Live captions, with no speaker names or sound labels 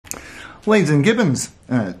Leeds and Gibbons.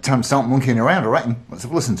 Time to start monkeying around, I reckon. Let's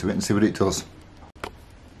have a listen to it and see what it does.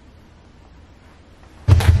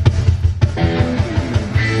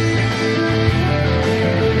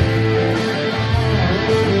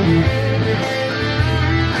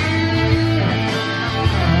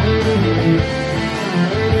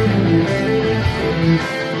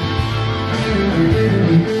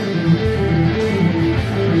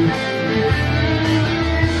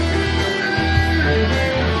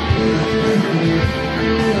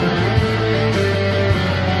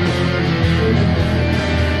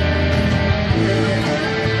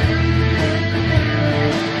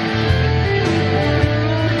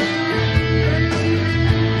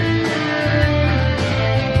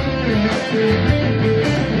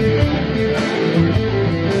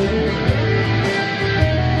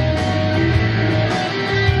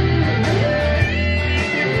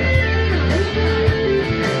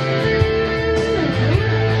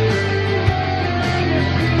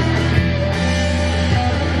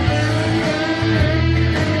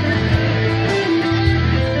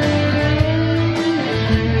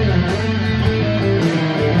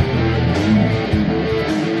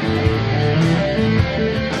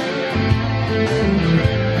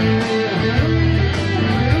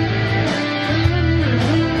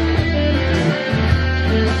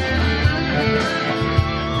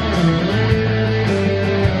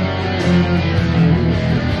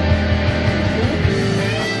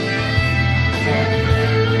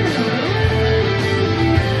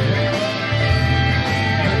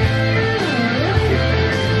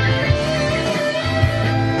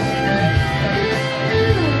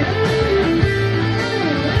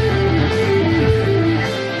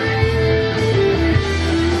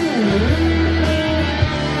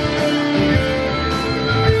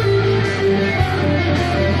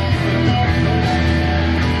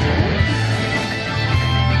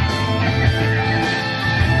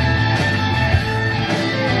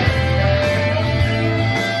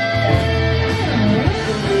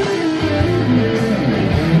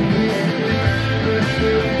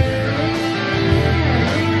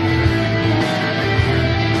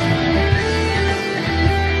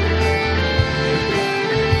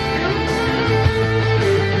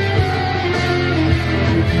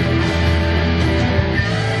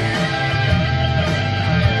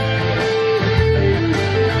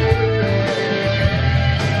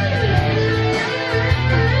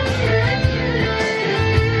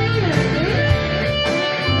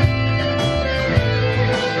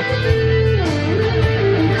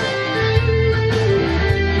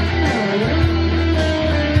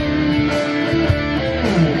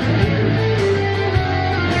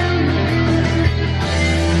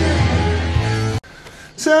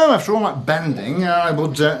 So, after all that bending, I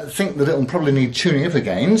would think that it'll probably need tuning up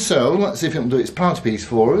again, so let's see if it'll do its party piece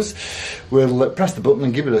for us. We'll press the button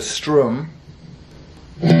and give it a strum.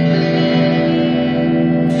 Do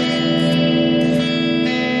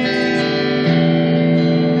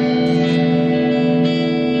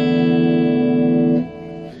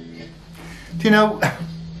you know,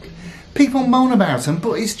 people moan about them,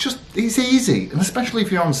 but it's easy, and especially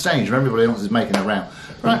if you're on stage and everybody else is making a row.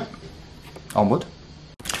 Right, onward.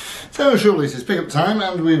 So surely this is pick-up time,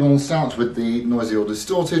 and we will start with the noisy or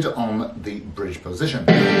distorted on the bridge position.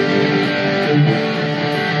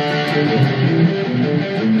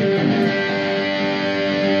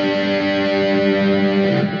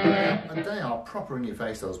 And they are proper in your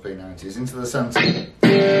face, those P90's, into the centre.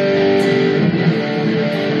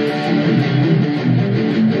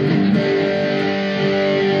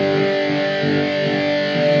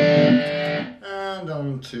 And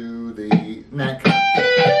onto the neck.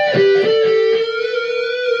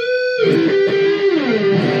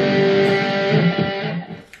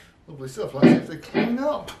 Lovely stuff, let's see if they clean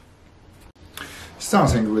up.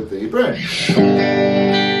 Starting with the bridge.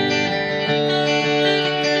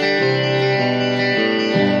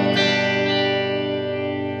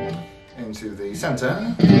 Into the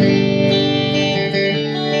centre.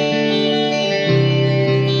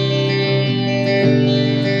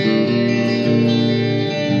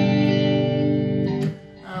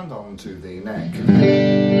 And onto the neck.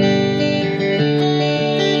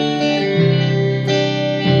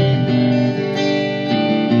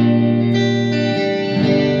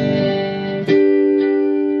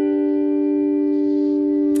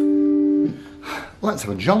 Let's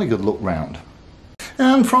have a jolly good look round.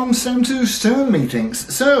 And from stone to stone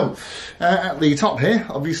meetings. So, at the top here,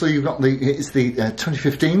 obviously you've got it's the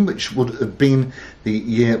 2015, which would have been the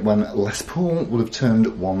year when Les Paul would have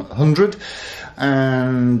turned 100.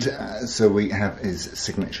 And so we have his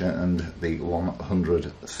signature and the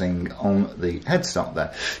 100 thing on the headstock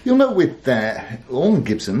there. You'll know with all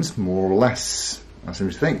Gibsons, more or less, I seem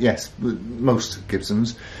to think, yes, most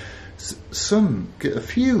Gibsons, a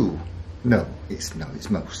few. No, it's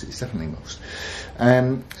most. It's definitely most.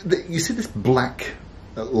 You see this black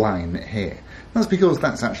line here. That's because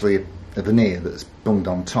that's actually a veneer that's bunged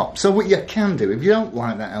on top. So what you can do, if you don't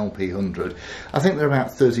like that LP100, I think they're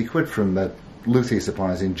about 30 quid from luthier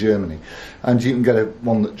suppliers in Germany, and you can get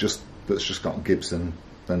one that's just got Gibson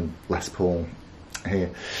and Les Paul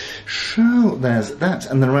here. So there's that,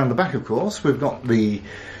 and then around the back, of course, we've got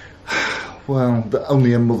well, that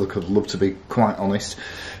only a mother could love, to be quite honest,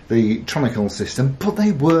 the Tronical system, but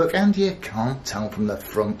they work, and you can't tell from the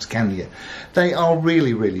front, can you? They are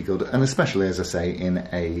really, really good, and especially, as I say, in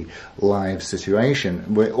a live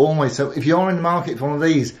situation. We're always, so if you're in the market for one of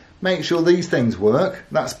these, make sure these things work.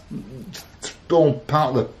 That's all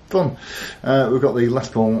part of the fun. We've got the Les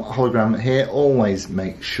Paul hologram here. Always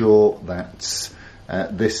make sure that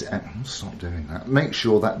stop doing that. Make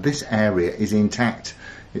sure that this area is intact.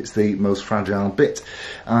 It's the most fragile bit.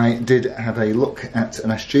 I did have a look at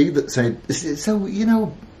an SG that said, so, you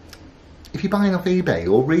know, if you're buying off eBay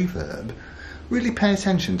or Reverb, really pay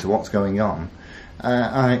attention to what's going on.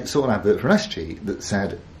 I saw an advert for an SG that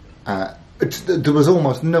said, there was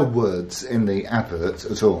almost no words in the advert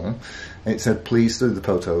at all. It said, please do the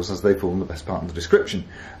photos as they form the best part of the description.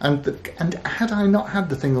 And had I not had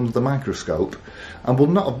the thing under the microscope, I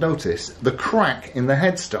would not have noticed the crack in the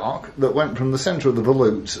headstock that went from the centre of the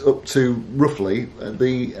volute up to roughly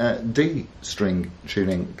the D string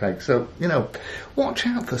tuning peg. So, you know, watch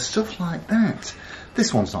out for stuff like that.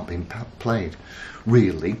 This one's not been played,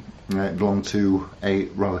 really. It belonged to a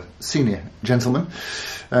rather senior gentleman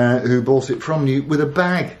who bought it from you with a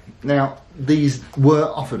bag. Now, these were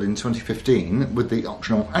offered in 2015 with the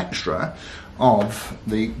optional extra of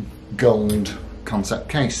the gold concept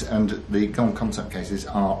case, and the gold concept cases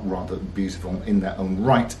are rather beautiful in their own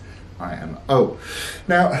right, IMO.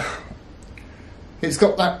 Now, it's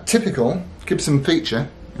got that typical Gibson feature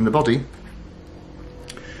in the body.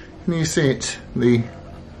 Can you see it? The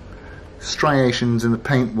striations in the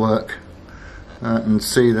paintwork, and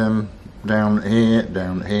see them down here,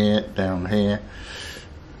 down here, down here.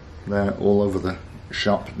 They're all over the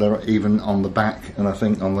shop. They're even on the back, and I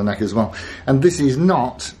think on the neck as well. And this is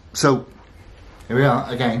not, so here we are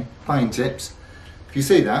again, buying tips. If you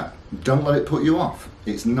see that, don't let it put you off.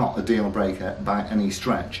 It's not a deal breaker by any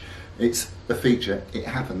stretch. It's a feature. It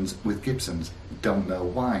happens with Gibsons. Don't know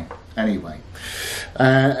why. Anyway,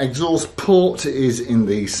 exhaust port is in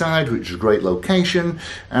the side, which is a great location,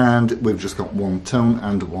 and we've just got one tone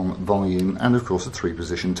and one volume, and of course a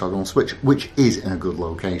 3-position toggle switch, which is in a good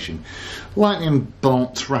location. Lightning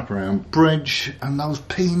bolt wraparound bridge, and those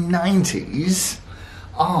P90's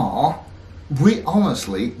are,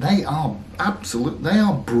 honestly, they are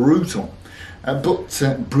brutal. But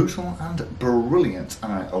brutal and brilliant.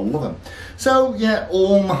 I love them. So yeah,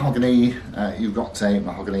 all mahogany. You've got a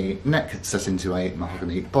mahogany neck set into a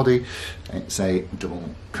mahogany body. It's a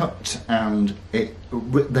double cut, and they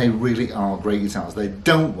really are great guitars. They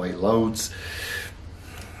don't weigh loads.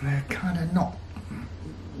 They're kind of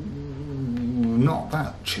not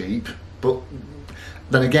that cheap. But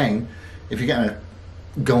then again, if you get a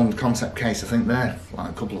gold concept case, I think they're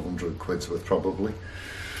like a couple of £100 worth probably.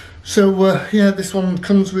 So yeah, this one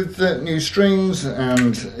comes with new strings,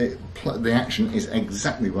 and the action is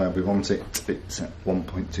exactly where we want it. It's at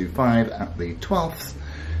 1.25 at the 12th.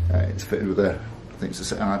 It's fitted with I think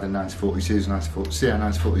it's either 9042s,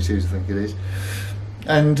 9042s I think it is.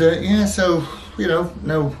 And yeah, so, you know,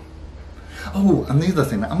 no. Oh, and the other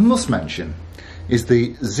thing that I must mention is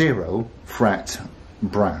the 0 fret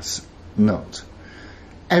brass nut.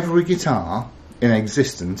 Every guitar in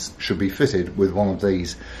existence should be fitted with one of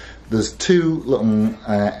these. There's 2 little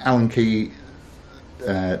Allen key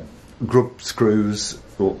grub screws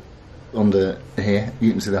under here.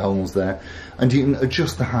 You can see the holes there, and you can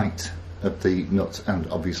adjust the height of the nut and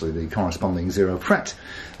obviously the corresponding 0 fret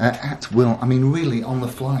at will. I mean, really on the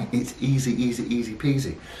fly, it's easy, easy, easy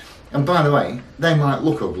peasy. And by the way, they might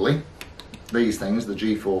look ugly, these things, the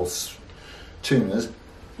G-Force tuners,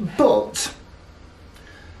 but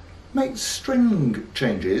make string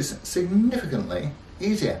changes significantly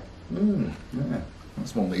easier. Yeah,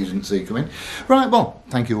 that's one that you didn't see coming. Right, well,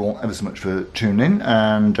 thank you all ever so much for tuning in,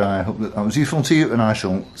 and I hope that was useful to you, and I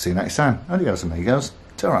shall see you next time. Adios amigos.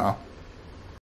 Ta-ra.